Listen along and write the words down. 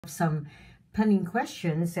some pending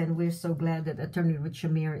questions, and we're so glad that Attorney Ruth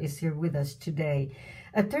Shamir is here with us today.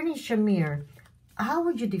 Attorney Shamir, how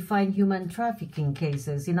would you define human trafficking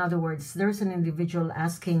cases? In other words, there's an individual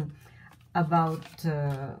asking about,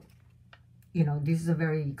 this is a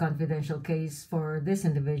very confidential case for this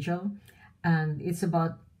individual, and it's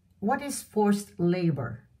about what is forced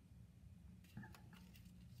labor?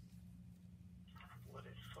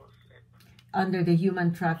 Under the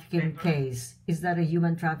human trafficking case. Is that a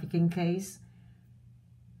human trafficking case?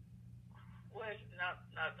 Well,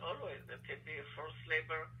 not always. It can be forced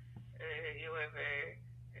labor. You have a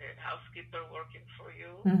housekeeper working for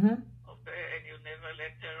you, okay, and you never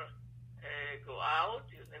let her go out.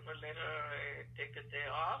 You never let her take a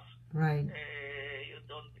day off. Right. You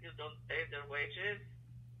don't pay their wages,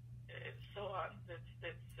 and so on. That's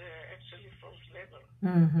actually forced labor.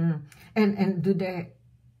 And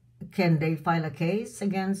can they file a case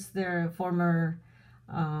against their former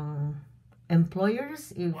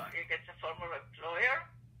employers? Well, against a former employer?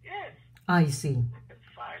 Yes. I see. They can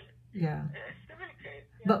file yeah. a civil case.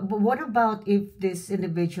 Yeah. But what about if this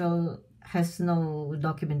individual has no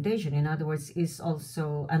documentation? In other words, is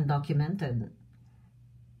also undocumented?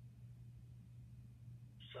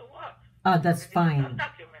 So what? That's fine. It's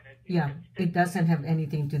undocumented. Yeah, it doesn't have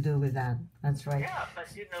anything to do with that. That's right. Yeah, but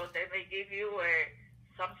they may give you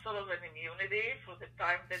some sort of an immunity for the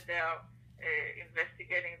time that they are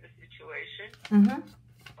investigating the situation.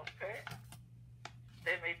 Okay.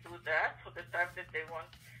 They may do that for the time that they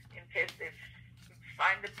want, in case they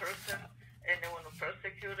find the person and they want to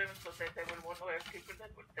persecute him, so that they will want to have people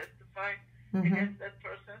that will testify against that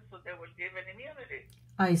person, so they will give an immunity.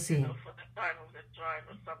 I see. For the time of the trial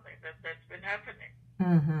or something. That's been happening.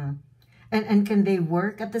 And can they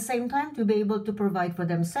work at the same time to be able to provide for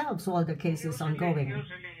themselves while the case is ongoing?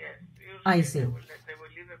 Usually, yes. Usually I see. They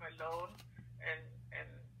will leave them alone and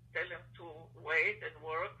tell them to wait and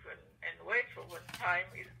work and wait for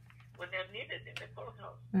when they're needed in the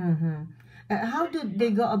courthouse. How do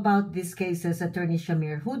they go about these cases, Attorney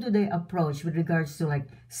Shamir? Who do they approach with regards to like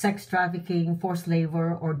sex trafficking, forced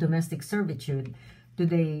labor, or domestic servitude? Do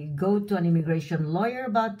they go to an immigration lawyer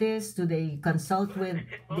about this? Do they consult with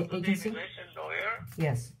the agency? The immigration lawyer.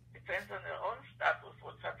 Yes. Depends on their own status,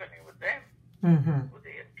 what's happening with them, with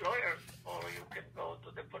the employers, or you can go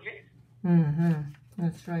to the police.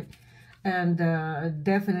 That's right. And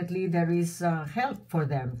definitely there is help for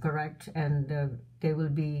them, correct? And they will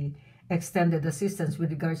be extended assistance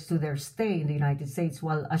with regards to their stay in the United States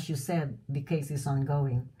while, as you said, the case is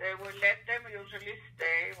ongoing. They will let them usually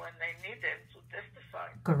stay when they need them to testify.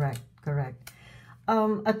 Correct.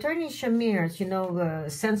 Attorney Shamir,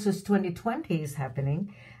 Census 2020 is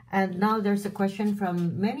happening, and now there's a question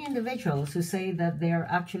from many individuals who say that they are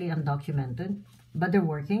actually undocumented, but they're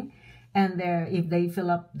working, and if they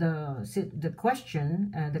fill up the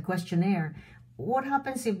questionnaire, what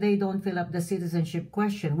happens if they don't fill up the citizenship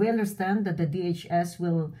question? We understand that the DHS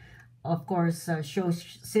will, of course, show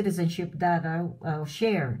citizenship data,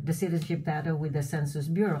 share the citizenship data with the Census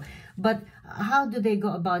Bureau. But how do they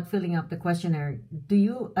go about filling up the questionnaire? Do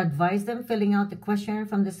you advise them filling out the questionnaire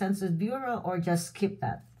from the Census Bureau, or just skip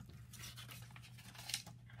that?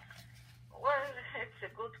 Well, it's a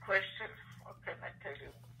good question. What can I tell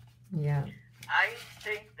you? Yeah.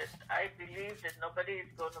 I believe that nobody is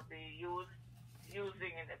going to be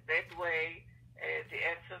using in a bad way the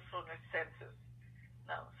answers from the census.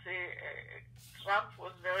 Now, see, Trump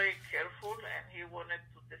was very careful, and he wanted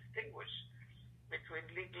to distinguish between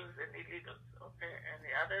legals and illegals, okay, and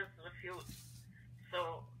the others refused.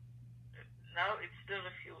 So now it's still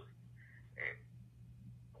refused.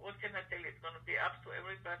 What can I tell you? It's going to be up to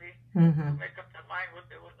everybody to make up their mind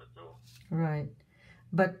what they want to do. Right.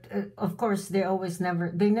 But of course, they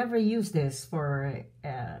never use this for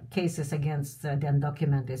cases against the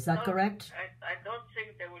undocumented. Is that correct? I don't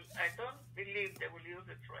think they will. I don't believe they will use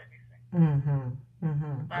it for anything.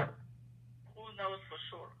 But who knows for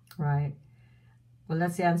sure? Right. Well,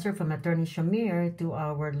 that's the answer from Attorney Shamir to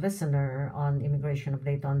our listener on Immigration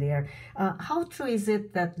Update on the Air. How true is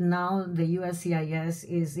it that now the USCIS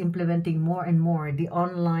is implementing more and more the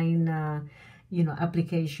online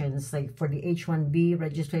applications, like for the H-1B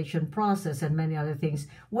registration process and many other things?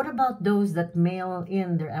 What about those that mail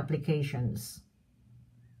in their applications?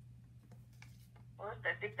 Well,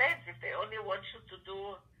 that depends. If they only want you to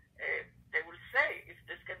do, they will say, if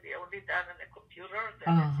this can be only done on a computer,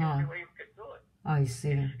 then that's the only way you can do it. I see.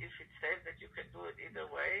 If it says that you can do it either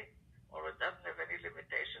way, or it doesn't have any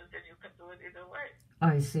limitations, then you can do it either way.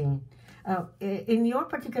 I see. In your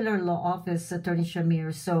particular law office, Attorney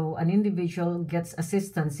Shamir, so an individual gets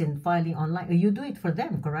assistance in filing online. You do it for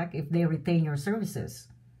them, correct? If they retain your services.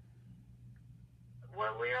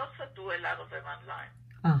 well, we also do a lot of them online.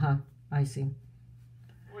 Uh-huh, I see.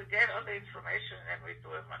 We get all the information and we do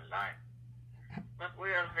them online. But we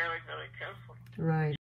are very, very careful. Right.